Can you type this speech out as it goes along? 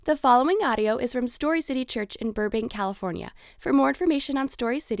The following audio is from Story City Church in Burbank, California. For more information on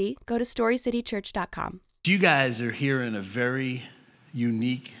Story City, go to storycitychurch.com. You guys are here in a very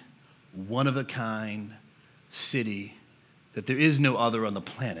unique, one-of-a-kind city that there is no other on the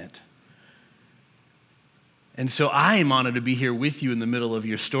planet. And so I am honored to be here with you in the middle of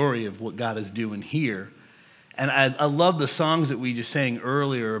your story of what God is doing here. And I love the songs that we just sang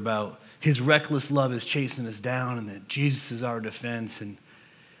earlier about his reckless love is chasing us down and that Jesus is our defense. And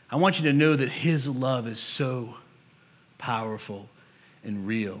I want you to know that his love is so powerful and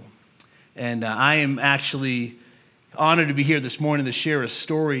real. And I am actually honored to be here this morning to share a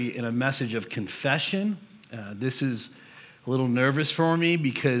story and a message of confession. This is a little nervous for me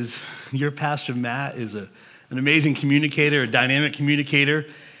because your pastor, Matt, is an amazing communicator, a dynamic communicator.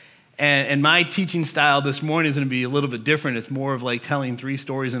 And my teaching style this morning is going to be a little bit different. It's more of like telling 3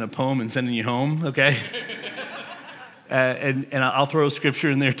 stories in a poem and sending you home, okay? And I'll throw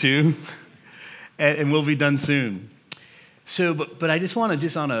scripture in there too, and we'll be done soon. So, but I just want to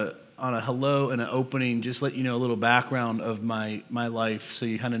just on a hello and an opening, just let you know a little background of my life, so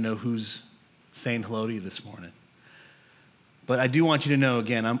you kind of know who's saying hello to you this morning. But I do want you to know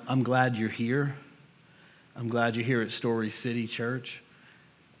again, I'm glad you're here. I'm glad you're here at Story City Church,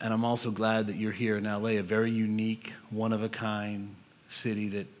 and I'm also glad that you're here in LA, a very unique, one-of-a-kind city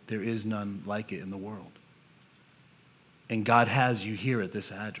that there is none like it in the world. And God has you here at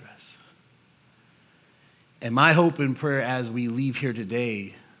this address. And my hope and prayer as we leave here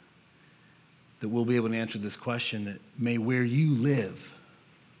today that we'll be able to answer this question, that may where you live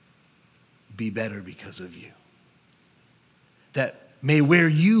be better because of you. That may where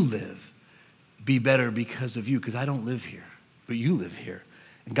you live be better because of you, because I don't live here, but you live here.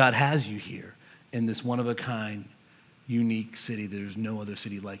 And God has you here in this one-of-a-kind, unique city. There's no other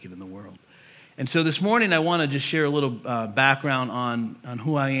city like it in the world. And so this morning, I want to just share a little background on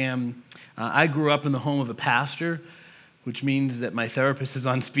who I am. I grew up in the home of a pastor, which means that my therapist is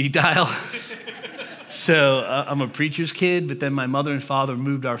on speed dial. So I'm a preacher's kid, but then my mother and father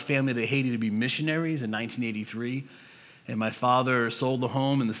moved our family to Haiti to be missionaries in 1983. And my father sold the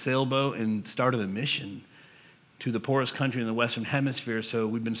home and the sailboat and started a mission to the poorest country in the Western Hemisphere. So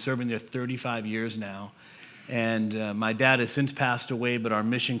we've been serving there 35 years now. And my dad has since passed away, but our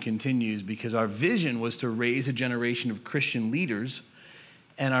mission continues because our vision was to raise a generation of Christian leaders,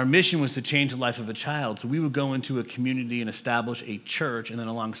 and our mission was to change the life of a child. So we would go into a community and establish a church, and then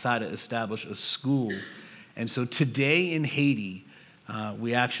alongside it, establish a school. And so today in Haiti,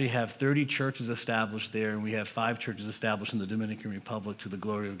 we actually have 30 churches established there, and we have 5 churches established in the Dominican Republic to the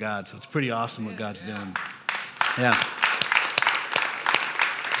glory of God. So it's pretty awesome what God's doing. Yeah.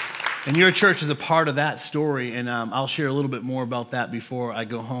 And your church is a part of that story, and I'll share a little bit more about that before I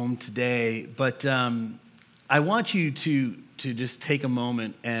go home today. But I want you to just take a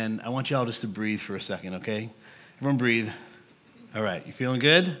moment, and I want you all just to breathe for a second, okay? Everyone breathe. All right, you feeling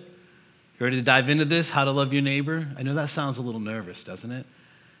good? You ready to dive into this, how to love your neighbor? I know that sounds a little nervous, doesn't it?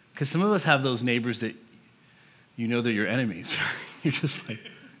 Because some of us have those neighbors that you know they're your enemies. You're just like,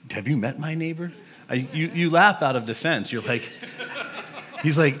 have you met my neighbor? You laugh out of defense. You're like...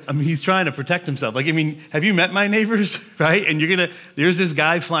 He's trying to protect himself. Have you met my neighbors, right? And there's this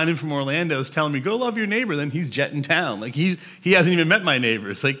guy flying in from Orlando is telling me, go love your neighbor. Then he's jetting town. He hasn't even met my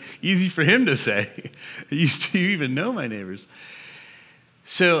neighbors. Easy for him to say. Do you even know my neighbors?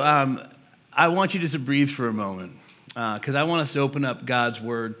 So I want you just to breathe for a moment because I want us to open up God's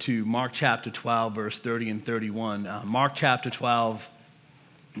word to Mark chapter 12, verse 30 and 31. Mark chapter 12,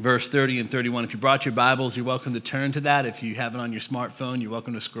 verse 30 and 31. If you brought your Bibles, you're welcome to turn to that. If you have it on your smartphone, you're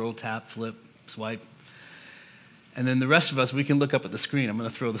welcome to scroll, tap, flip, swipe. And then the rest of us, we can look up at the screen. I'm going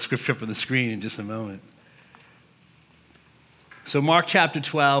to throw the scripture up on the screen in just a moment. So Mark chapter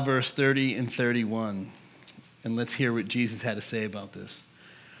 12, verse 30 and 31. And let's hear what Jesus had to say about this.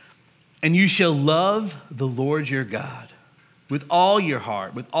 And you shall love the Lord your God with all your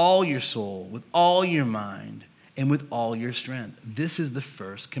heart, with all your soul, with all your mind, and with all your strength. This is the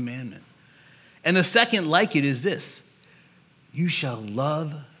first commandment. And the second like it is this: you shall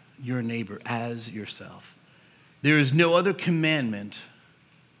love your neighbor as yourself. There is no other commandment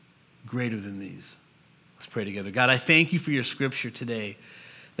greater than these. Let's pray together. God, I thank you for your scripture today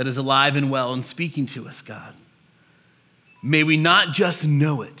that is alive and well and speaking to us, God. May we not just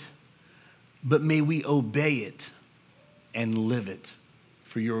know it, but may we obey it and live it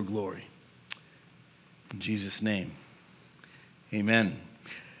for your glory. In Jesus' name, amen.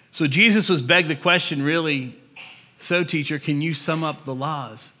 So Jesus was begged the question, really, so teacher, can you sum up the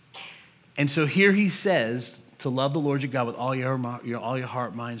laws? And so here he says to love the Lord your God with all your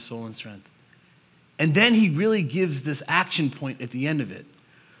heart, mind, soul, and strength. And then he really gives this action point at the end of it,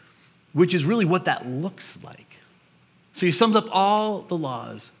 which is really what that looks like. So he sums up all the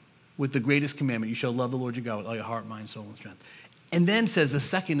laws with the greatest commandment: you shall love the Lord your God with all your heart, mind, soul, and strength. And then says the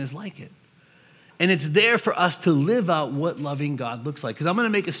second is like it. And it's there for us to live out what loving God looks like. Because I'm going to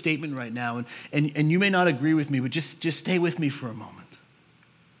make a statement right now, and you may not agree with me, but just stay with me for a moment.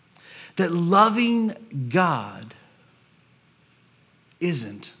 That loving God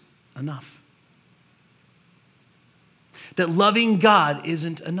isn't enough. That loving God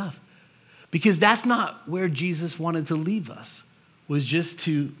isn't enough. Because that's not where Jesus wanted to leave us, was just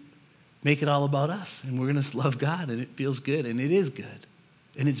to make it all about us. And we're going to love God, and it feels good, and it is good,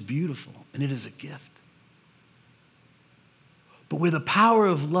 and it's beautiful, and it is a gift. But where the power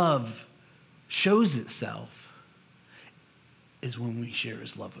of love shows itself is when we share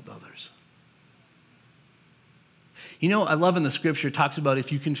his love with others. You know, I love in the scripture, it talks about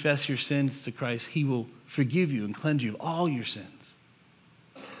if you confess your sins to Christ, he will forgive you and cleanse you of all your sins.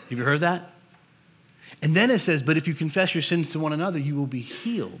 Have you heard that? And then it says, but if you confess your sins to one another, you will be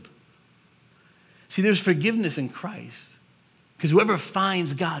healed. See, there's forgiveness in Christ. Because whoever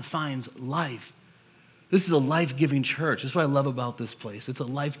finds God finds life. This is a life-giving church. That's what I love about this place. It's a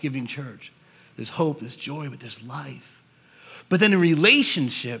life-giving church. There's hope, there's joy, but there's life. But then in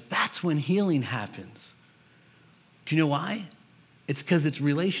relationship, that's when healing happens. Do you know why? It's because it's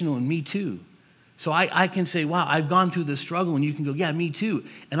relational and me too. So I can say, wow, I've gone through this struggle, and you can go, yeah, me too.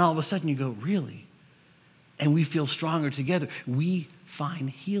 And all of a sudden you go, really? And we feel stronger together. We find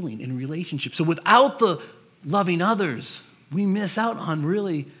healing in relationship. So without the loving others, we miss out on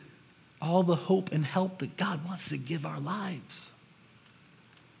really all the hope and help that God wants to give our lives.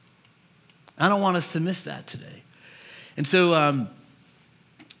 I don't want us to miss that today. And so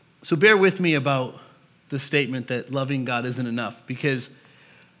bear with me about the statement that loving God isn't enough, because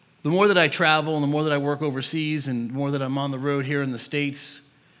the more that I travel and the more that I work overseas and the more that I'm on the road here in the States,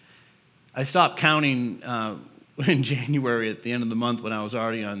 I stopped counting in January at the end of the month when I was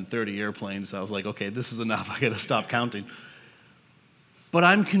already on 30 airplanes. I was like, okay, this is enough. I got to stop counting. But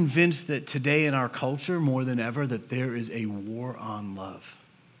I'm convinced that today in our culture, more than ever, that there is a war on love.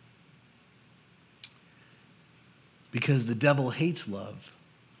 Because the devil hates love.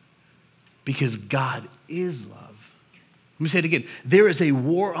 Because God is love. Let me say it again. There is a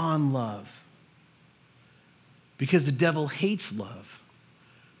war on love. Because the devil hates love.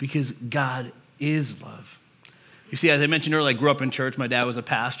 Because God is love. You see, as I mentioned earlier, I grew up in church. My dad was a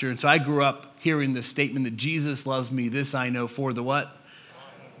pastor. And so I grew up hearing this statement that Jesus loves me. This I know, for the what?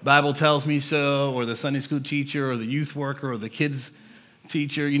 Bible tells me so, or the Sunday school teacher, or the youth worker, or the kids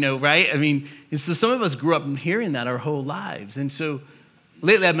teacher, you know, right? I mean, and so some of us grew up hearing that our whole lives. And so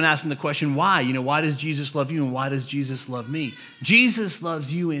lately I've been asking the question, why? You know, why does Jesus love you and why does Jesus love me? Jesus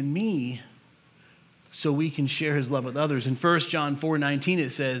loves you and me so we can share his love with others. In 1 John 4:19 it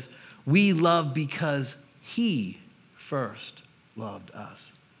says, we love because he first loved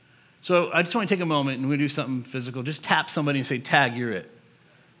us. So I just want to take a moment and we're going to do something physical. Just tap somebody and say, tag, you're it.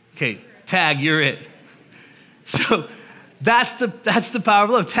 Okay, tag, you're it. So that's the power of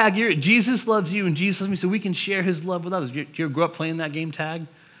love. Tag, you're it. Jesus loves you and Jesus loves me so we can share his love with others. Did you ever grow up playing that game, tag?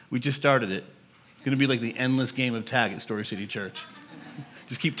 We just started it. It's going to be like the endless game of tag at Story City Church.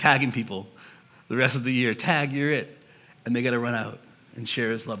 Just keep tagging people the rest of the year. Tag, you're it. And they got to run out and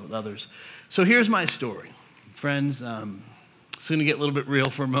share his love with others. So here's my story. Friends, it's going to get a little bit real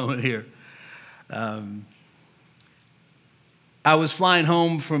for a moment here. I was flying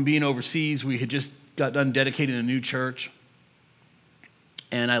home from being overseas. We had just got done dedicating a new church.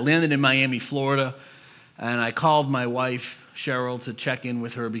 And I landed in Miami, Florida. And I called my wife, Cheryl, to check in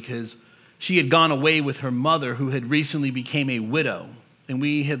with her because she had gone away with her mother, who had recently became a widow. And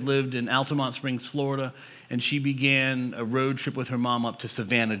we had lived in Altamont Springs, Florida. And she began a road trip with her mom up to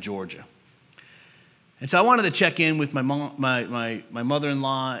Savannah, Georgia. And so I wanted to check in with my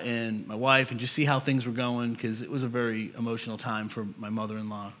mother-in-law and my wife and just see how things were going, because it was a very emotional time for my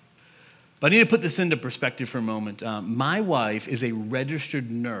mother-in-law. But I need to put this into perspective for a moment. My wife is a registered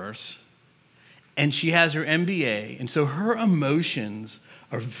nurse, and she has her MBA, and so her emotions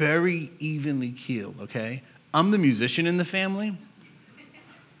are very evenly keeled, okay? I'm the musician in the family,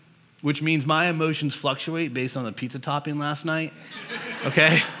 which means my emotions fluctuate based on the pizza topping last night,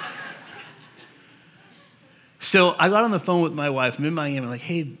 okay? So I got on the phone with my wife. I'm in Miami. I'm like,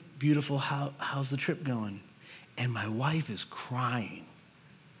 hey, beautiful, how's the trip going? And my wife is crying.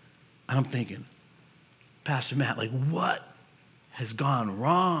 And I'm thinking, Pastor Matt, like, what has gone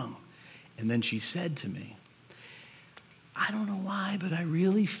wrong? And then she said to me, I don't know why, but I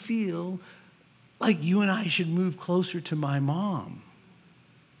really feel like you and I should move closer to my mom.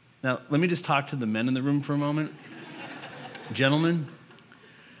 Now, let me just talk to the men in the room for a moment. Gentlemen,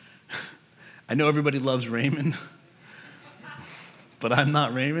 I know everybody loves Raymond, but I'm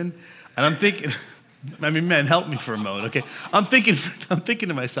not Raymond. And I'm thinking, man, help me for a moment, okay? I'm thinking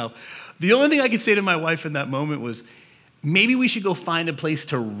to myself, the only thing I could say to my wife in that moment was, maybe we should go find a place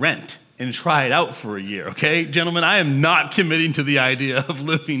to rent and try it out for a year, okay? Gentlemen, I am not committing to the idea of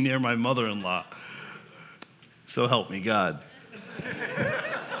living near my mother-in-law. So help me God.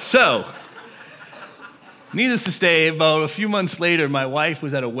 So, needless to say, about a few months later, my wife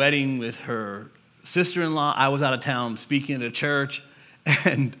was at a wedding with her sister-in-law. I was out of town speaking at a church,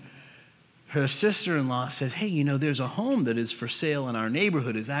 and her sister-in-law said, hey, you know, there's a home that is for sale in our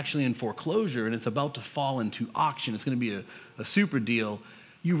neighborhood. It's actually in foreclosure, and it's about to fall into auction. It's going to be a super deal.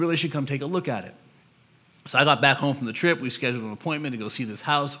 You really should come take a look at it. So I got back home from the trip. We scheduled an appointment to go see this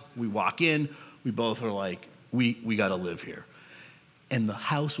house. We walk in. We both are like, we got to live here. And the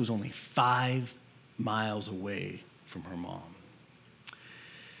house was only 5 miles away from her mom.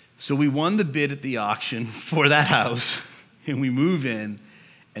 So we won the bid at the auction for that house, and we move in,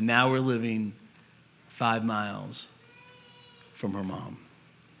 and now we're living 5 miles from her mom.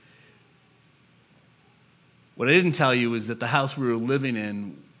 What I didn't tell you is that the house we were living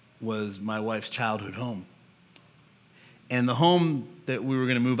in was my wife's childhood home. And the home that we were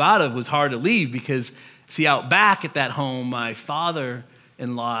going to move out of was hard to leave because, see, out back at that home, my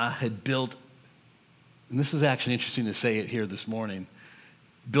father-in-law had built, and this is actually interesting to say it here this morning,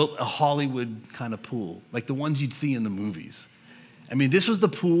 built a Hollywood kind of pool, like the ones you'd see in the movies. I mean, this was the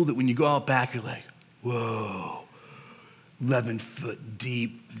pool that when you go out back, you're like, whoa, 11 foot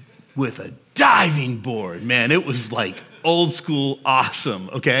deep with a diving board. Man, it was like old school awesome,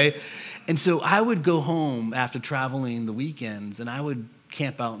 okay? And so I would go home after traveling the weekends, and I would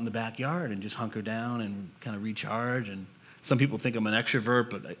camp out in the backyard and just hunker down and kind of recharge. And some people think I'm an extrovert,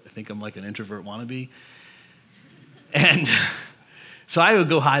 but I think I'm like an introvert wannabe. And so I would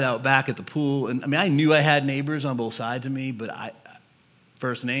go hide out back at the pool. And I mean, I knew I had neighbors on both sides of me, but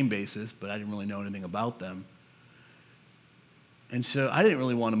first name basis, but I didn't really know anything about them. And so I didn't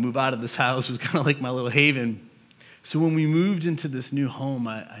really want to move out of this house. It was kind of like my little haven. So when we moved into this new home,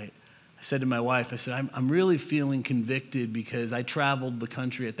 I said to my wife, I said, I'm really feeling convicted because I traveled the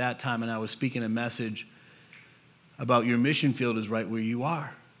country at that time and I was speaking a message about your mission field is right where you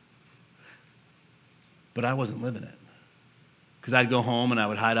are. But I wasn't living it. Because I'd go home and I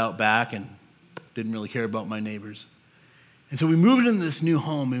would hide out back and didn't really care about my neighbors. And so we moved into this new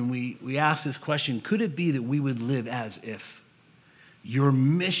home and we asked this question, could it be that we would live as if your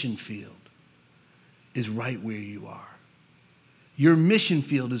mission field is right where you are? Your mission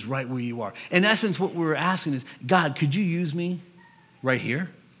field is right where you are. In essence, what we're asking is, God, could you use me right here?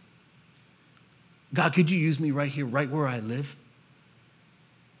 God, could you use me right here, right where I live?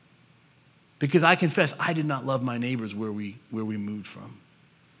 Because I confess, I did not love my neighbors where we moved from.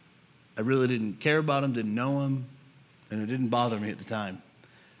 I really didn't care about them, didn't know them, and it didn't bother me at the time.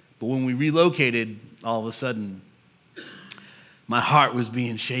 But when we relocated, all of a sudden, my heart was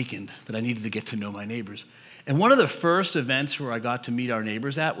being shaken that I needed to get to know my neighbors. And one of the first events where I got to meet our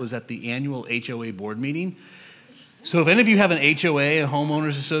neighbors was at the annual HOA board meeting. So if any of you have an HOA, a homeowners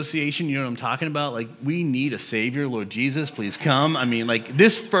association, you know what I'm talking about? Like, we need a savior, Lord Jesus, please come. I mean, like,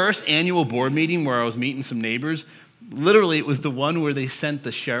 this first annual board meeting where I was meeting some neighbors, literally it was the one where they sent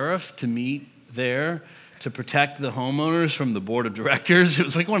the sheriff to meet there to protect the homeowners from the board of directors. It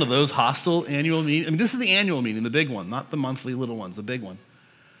was like one of those hostile annual meetings. I mean, this is the annual meeting, the big one, not the monthly little ones, the big one.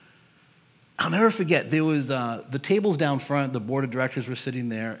 I'll never forget, there was the tables down front, the board of directors were sitting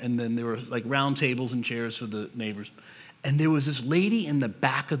there, and then there were like round tables and chairs for the neighbors. And there was this lady in the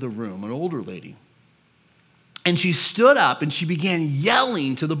back of the room, an older lady. And she stood up and she began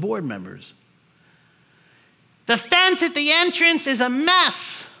yelling to the board members. The fence at the entrance is a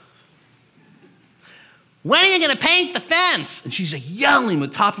mess. When are you going to paint the fence? And she's like yelling with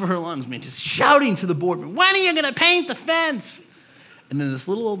the top of her lungs, man, just shouting to the board. When are you going to paint the fence? And then this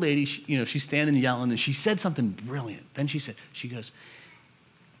little old lady, she's standing yelling, and she said something brilliant. Then she goes,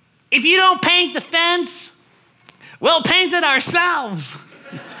 if you don't paint the fence, we'll paint it ourselves.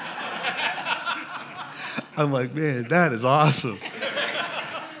 I'm like, man, that is awesome.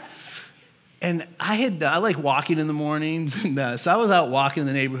 And I like walking in the mornings, and so I was out walking in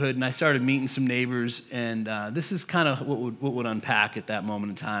the neighborhood, and I started meeting some neighbors, and this is kind of what would unpack at that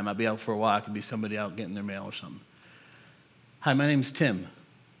moment in time. I'd be out for a walk, it'd be somebody out getting their mail or something. Hi, my name's Tim.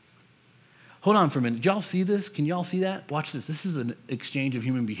 Hold on for a minute. Did y'all see this? Can y'all see that? Watch this. This is an exchange of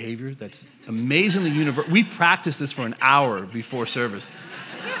human behavior that's amazingly universal. We practiced this for an hour before service.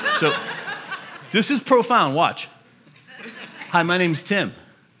 So this is profound. Watch. Hi, my name's Tim.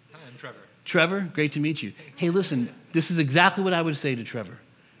 Trevor, great to meet you. Hey, listen, this is exactly what I would say to Trevor.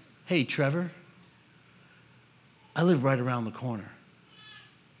 Hey, Trevor, I live right around the corner.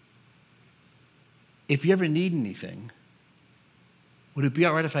 If you ever need anything, would it be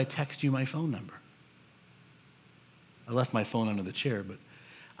all right if I text you my phone number? I left my phone under the chair, but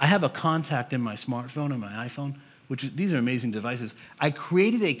I have a contact in my smartphone and my iPhone, these are amazing devices. I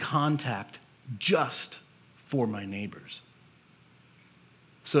created a contact just for my neighbors.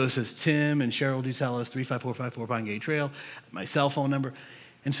 So it says Tim and Cheryl DeTellis, 35454 Pine Gate Trail, my cell phone number.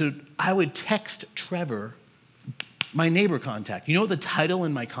 And so I would text Trevor my neighbor contact. You know what the title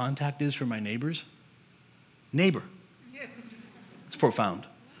in my contact is for my neighbors? Neighbor. It's profound.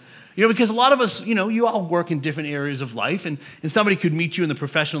 Because a lot of us, you all work in different areas of life, and somebody could meet you in the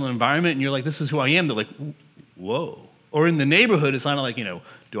professional environment, and you're like, this is who I am. They're like, whoa. Or in the neighborhood, it's kind of like,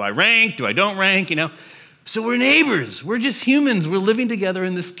 do I rank? Do I don't rank? So we're neighbors. We're just humans. We're living together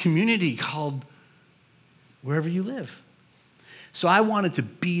in this community called wherever you live. So I wanted to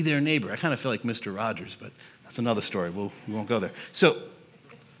be their neighbor. I kind of feel like Mr. Rogers, but that's another story. We won't go there. So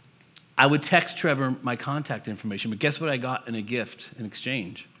I would text Trevor my contact information, but guess what I got in a gift in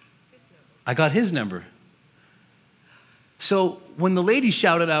exchange? I got his number. So when the lady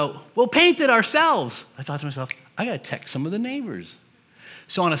shouted out, we'll paint it ourselves, I thought to myself, I got to text some of the neighbors.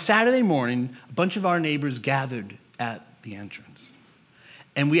 So on a Saturday morning, a bunch of our neighbors gathered at the entrance.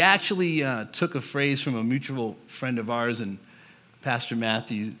 And we actually took a phrase from a mutual friend of ours, and Pastor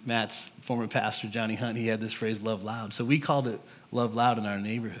Matt's former pastor, Johnny Hunt, he had this phrase, love loud. So we called it love loud in our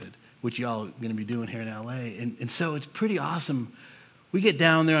neighborhood, which y'all are going to be doing here in LA. And so it's pretty awesome. We get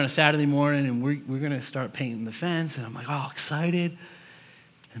down there on a Saturday morning, and we're going to start painting the fence, and I'm like, all excited.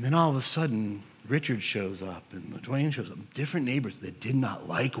 And then all of a sudden, Richard shows up, and Dwayne shows up. Different neighbors that did not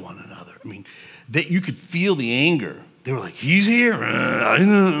like one another. I mean, you could feel the anger. They were like, he's here.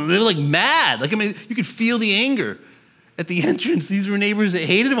 They were like mad. You could feel the anger at the entrance. These were neighbors that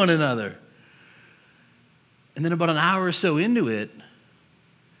hated one another. And then about an hour or so into it,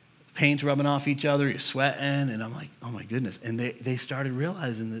 paint's rubbing off each other, you're sweating, and I'm like, oh my goodness. And they started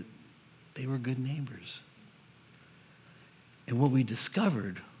realizing that they were good neighbors. And what we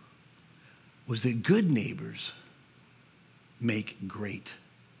discovered was that good neighbors make great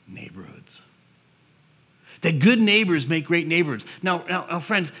neighborhoods. That good neighbors make great neighborhoods. Now,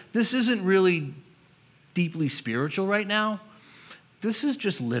 friends, this isn't really deeply spiritual right now. This is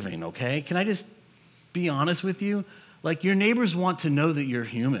just living, okay? Can I just be honest with you? Like, your neighbors want to know that you're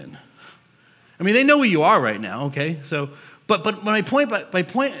human. I mean, they know who you are right now, okay? So, but my point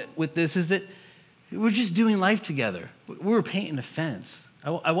with this is that we're just doing life together. We were painting a fence.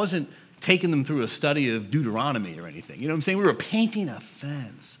 I wasn't taking them through a study of Deuteronomy or anything. You know what I'm saying? We were painting a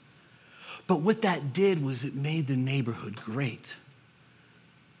fence. But what that did was it made the neighborhood great.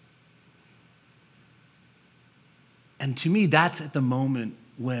 And to me, that's at the moment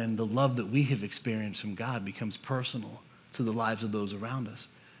when the love that we have experienced from God becomes personal to the lives of those around us.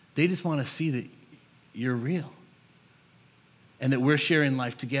 They just want to see that you're real and that we're sharing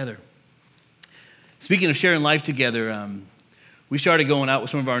life together. Speaking of sharing life together, we started going out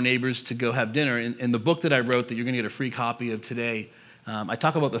with some of our neighbors to go have dinner. In the book that I wrote that you're going to get a free copy of today, I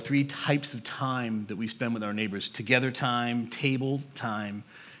talk about the 3 types of time that we spend with our neighbors: together time, table time,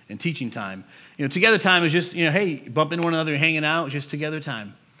 and teaching time. Together time is just, hey, bump into one another, hanging out, it's just together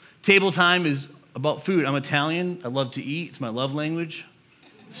time. Table time is about food. I'm Italian. I love to eat. It's my love language.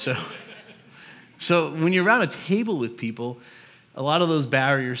 So when you're around a table with people, a lot of those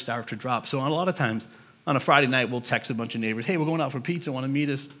barriers start to drop. So a lot of times on a Friday night, we'll text a bunch of neighbors, hey, we're going out for pizza, want to meet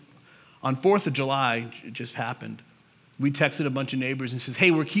us? On 4th of July, it just happened. We texted a bunch of neighbors and says,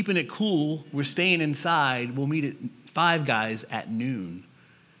 hey, we're keeping it cool. We're staying inside. We'll meet at Five Guys at noon.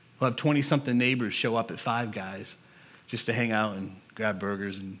 We'll have 20-something neighbors show up at Five Guys just to hang out and grab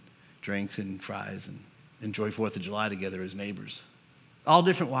burgers and drinks and fries and enjoy 4th of July together as neighbors. All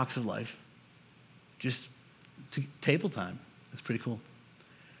different walks of life. Just table time. That's pretty cool.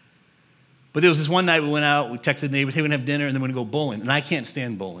 But there was this one night we went out, we texted neighbors, hey, we're going to have dinner, and then we're going to go bowling. And I can't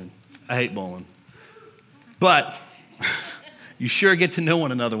stand bowling. I hate bowling. But you sure get to know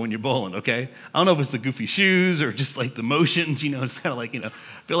one another when you're bowling, okay? I don't know if it's the goofy shoes or just like the motions, it's kind of like, I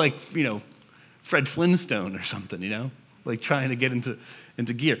feel like, Fred Flintstone or something, like trying to get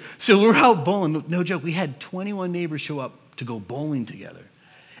into gear. So we're out bowling, no joke, we had 21 neighbors show up to go bowling together.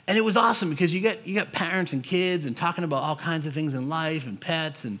 And it was awesome because you got parents and kids and talking about all kinds of things in life and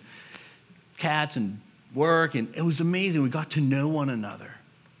pets and cats and work, and it was amazing. We got to know one another.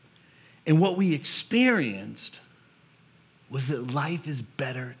 And what we experienced was that life is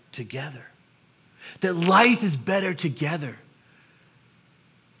better together. That life is better together.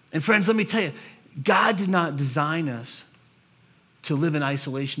 And friends, let me tell you, God did not design us to live in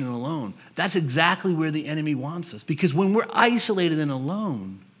isolation and alone. That's exactly where the enemy wants us. Because when we're isolated and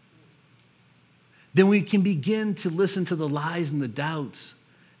alone, then we can begin to listen to the lies and the doubts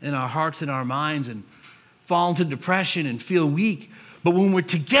in our hearts and our minds and fall into depression and feel weak. But when we're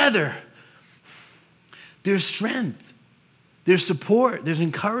together, there's strength, there's support, there's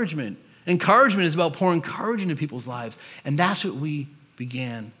encouragement. Encouragement is about pouring courage into people's lives. And that's what we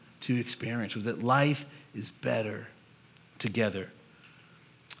began to experience, was that life is better together.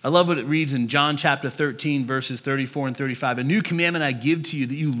 I love what it reads in John chapter 13, verses 34 and 35. A new commandment I give to you,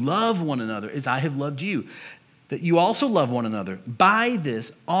 that you love one another as I have loved you, that you also love one another. By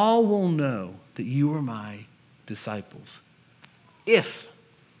this, all will know that you are my disciples, if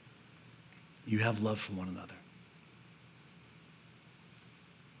you have love for one another.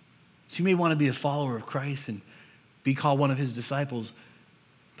 So you may want to be a follower of Christ and be called one of his disciples,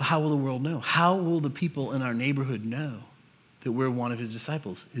 but how will the world know? How will the people in our neighborhood know that we're one of his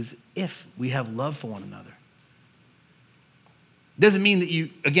disciples? Is if we have love for one another. Doesn't mean that you,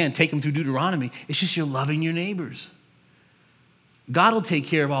 again, take them through Deuteronomy. It's just you're loving your neighbors. God will take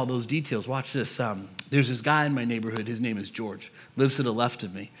care of all those details. Watch this. There's this guy in my neighborhood. His name is George. Lives to the left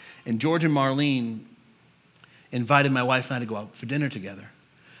of me. And George and Marlene invited my wife and I to go out for dinner together.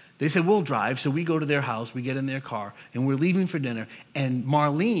 They said, we'll drive. So we go to their house. We get in their car. And we're leaving for dinner. And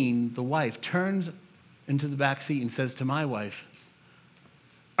Marlene, the wife, turns into the back seat and says to my wife,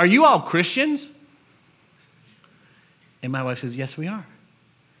 "Are you all Christians?" And my wife says, "Yes, we are."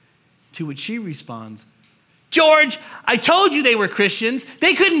 To which she responds, "George, I told you they were Christians.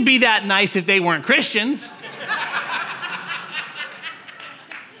 They couldn't be that nice if they weren't Christians."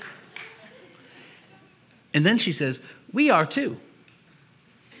 And then she says, "We are too."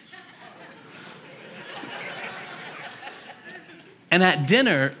 And at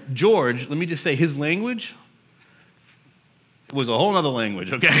dinner, George, let me just say, his language was a whole other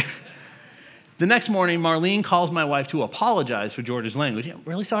language, okay? The next morning, Marlene calls my wife to apologize for George's language. "Yeah,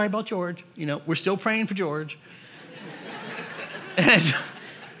 really sorry about George. You know, we're still praying for George." And a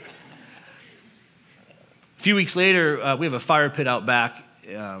few weeks later, we have a fire pit out back.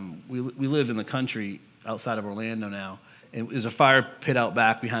 We live in the country outside of Orlando now. And there's a fire pit out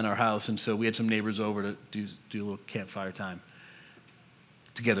back behind our house. And so we had some neighbors over to do a little campfire time.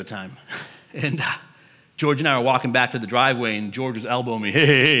 Together time. And George and I were walking back to the driveway, and George was elbowing me.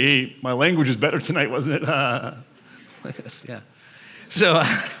 Hey, my language is better tonight, wasn't it? Yeah. So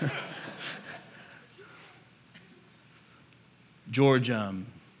George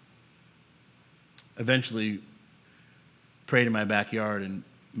eventually prayed in my backyard and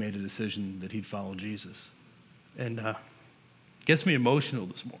made a decision that he'd follow Jesus. And gets me emotional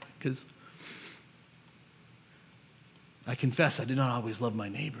this morning, because I confess I did not always love my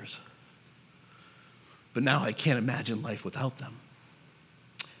neighbors, but now I can't imagine life without them.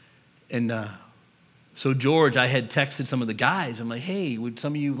 And so George, I had texted some of the guys. I'm like, "Hey, would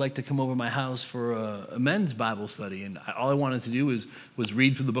some of you like to come over to my house for a men's Bible study?" And all I wanted to do was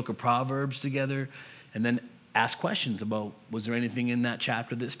read through the book of Proverbs together and then ask questions about, was there anything in that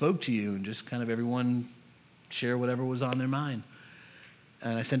chapter that spoke to you? And just kind of everyone share whatever was on their mind.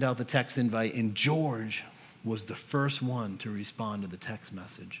 And I sent out the text invite, and George was the first one to respond to the text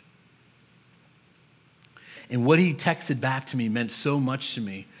message. And what he texted back to me meant so much to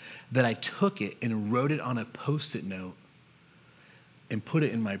me that I took it and wrote it on a Post-it note and put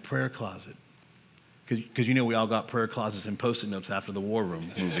it in my prayer closet. Because you know we all got prayer closets and Post-it notes after the War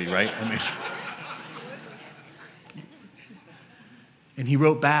Room movie, right? I mean, and he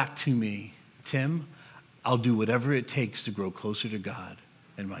wrote back to me, "Tim, I'll do whatever it takes to grow closer to God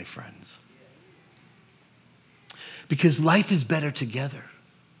and my friends." Because life is better together.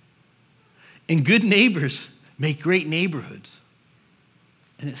 And good neighbors make great neighborhoods.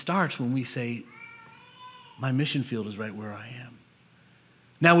 And it starts when we say, my mission field is right where I am.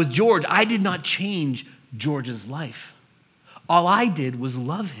 Now with George, I did not change George's life. All I did was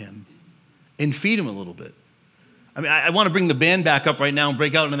love him and feed him a little bit. I mean, I want to bring the band back up right now and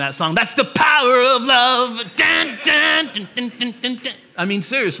break out into that song. That's the power of love. Dun, dun, dun, dun, dun, dun, dun. I mean,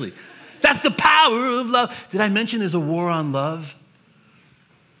 seriously. That's the power of love. Did I mention there's a war on love?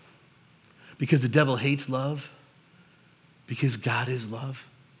 Because the devil hates love. Because God is love.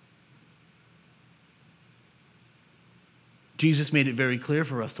 Jesus made it very clear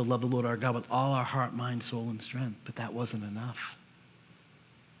for us to love the Lord our God with all our heart, mind, soul, and strength. But that wasn't enough.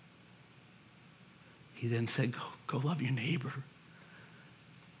 He then said, go love your neighbor.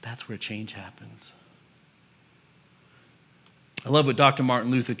 That's where change happens. I love what Dr. Martin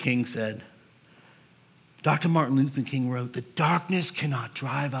Luther King said. Dr. Martin Luther King wrote, "The darkness cannot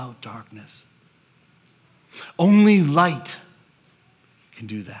drive out darkness. Only light can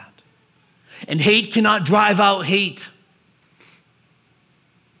do that. And hate cannot drive out hate.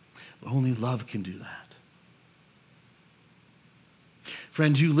 But only love can do that.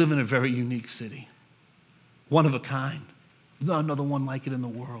 Friends, you live in a very unique city. One of a kind. There's not another one like it in the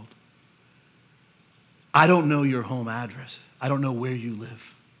world. I don't know your home address. I don't know where you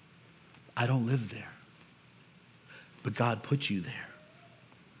live. I don't live there. But God put you there.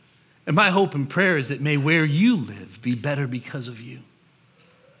 And my hope and prayer is that may where you live be better because of you.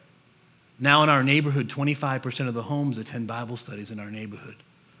 Now in our neighborhood, 25% of the homes attend Bible studies in our neighborhood.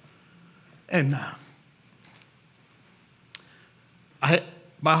 And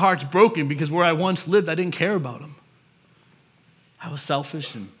my heart's broken because where I once lived, I didn't care about them. I was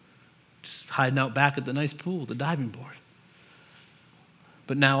selfish and just hiding out back at the nice pool, the diving board.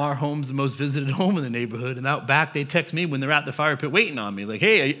 But now our home's the most visited home in the neighborhood, and out back they text me when they're at the fire pit waiting on me, like,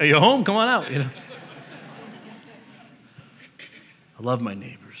 hey, are you home? Come on out. You know. I love my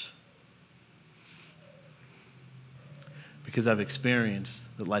neighbors because I've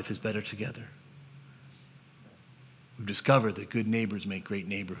experienced that life is better together. We've discovered that good neighbors make great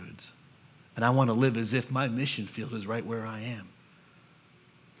neighborhoods, and I want to live as if my mission field is right where I am.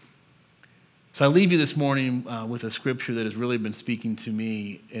 So I leave you this morning with a scripture that has really been speaking to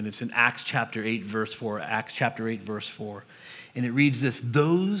me, and it's in Acts chapter 8, verse 4. Acts chapter 8, verse 4. And it reads this: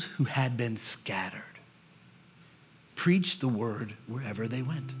 those who had been scattered preached the word wherever they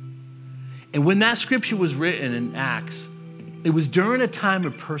went. And when that scripture was written in Acts, it was during a time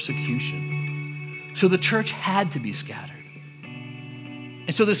of persecution. So the church had to be scattered.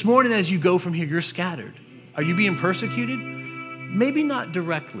 And so this morning as you go from here, you're scattered. Are you being persecuted? Maybe not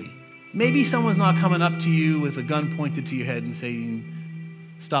directly. Maybe someone's not coming up to you with a gun pointed to your head and saying,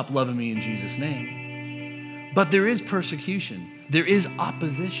 stop loving me in Jesus' name. But there is persecution. There is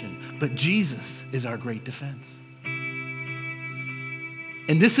opposition. But Jesus is our great defense.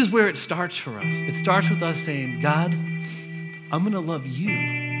 And this is where it starts for us. It starts with us saying, God, I'm going to love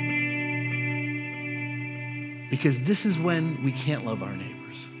you. Because this is when we can't love our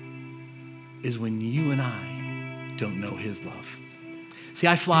neighbors, is when you and I don't know his love. See,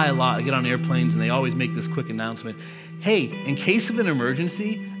 I fly a lot. I get on airplanes, and they always make this quick announcement. Hey, in case of an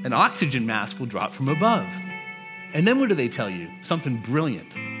emergency, an oxygen mask will drop from above. And then what do they tell you? Something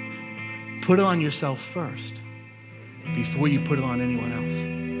brilliant. Put it on yourself first before you put it on anyone else.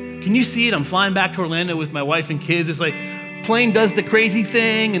 Can you see it? I'm flying back to Orlando with my wife and kids. It's like plane does the crazy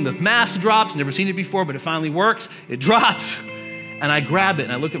thing, and the mask drops. Never seen it before, but it finally works. It drops, and I grab it,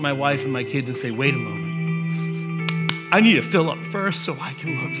 and I look at my wife and my kids and say, wait a moment. I need to fill up first so I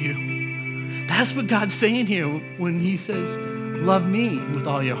can love you. That's what God's saying here when he says, love me with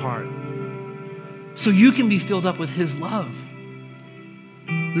all your heart. So you can be filled up with his love.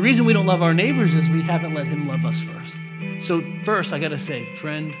 The reason we don't love our neighbors is we haven't let him love us first. So first, I got to say,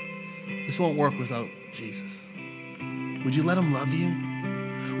 friend, this won't work without Jesus. Would you let him love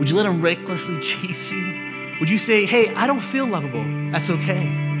you? Would you let him recklessly chase you? Would you say, hey, I don't feel lovable. That's okay.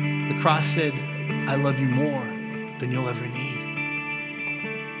 The cross said, I love you more than you'll ever need.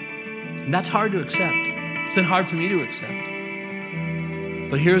 And that's hard to accept. It's been hard for me to accept.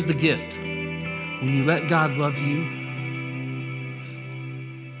 But here's the gift. When you let God love you,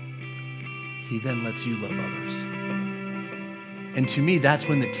 he then lets you love others. And to me, that's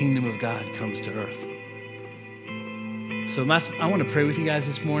when the kingdom of God comes to earth. So I want to pray with you guys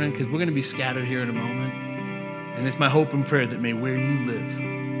this morning because we're going to be scattered here in a moment. And it's my hope and prayer that may where you live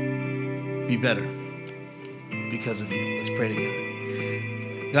be better because of you. Let's pray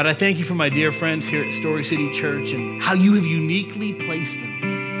together. God, I thank you for my dear friends here at Story City Church and how you have uniquely placed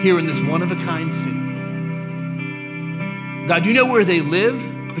them here in this one-of-a-kind city. God, you know where they live,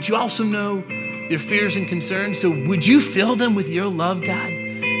 but you also know their fears and concerns. So would you fill them with your love, God?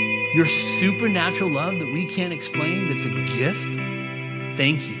 Your supernatural love that we can't explain, that's a gift.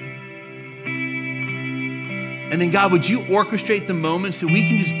 Thank you. And then God, would you orchestrate the moments so we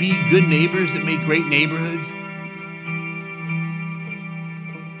can just be good neighbors that make great neighborhoods?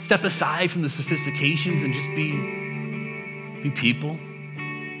 Step aside from the sophistications and just be people,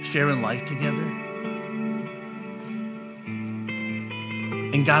 sharing life together.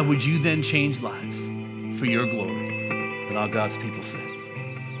 And God, would you then change lives for your glory? And all God's people say.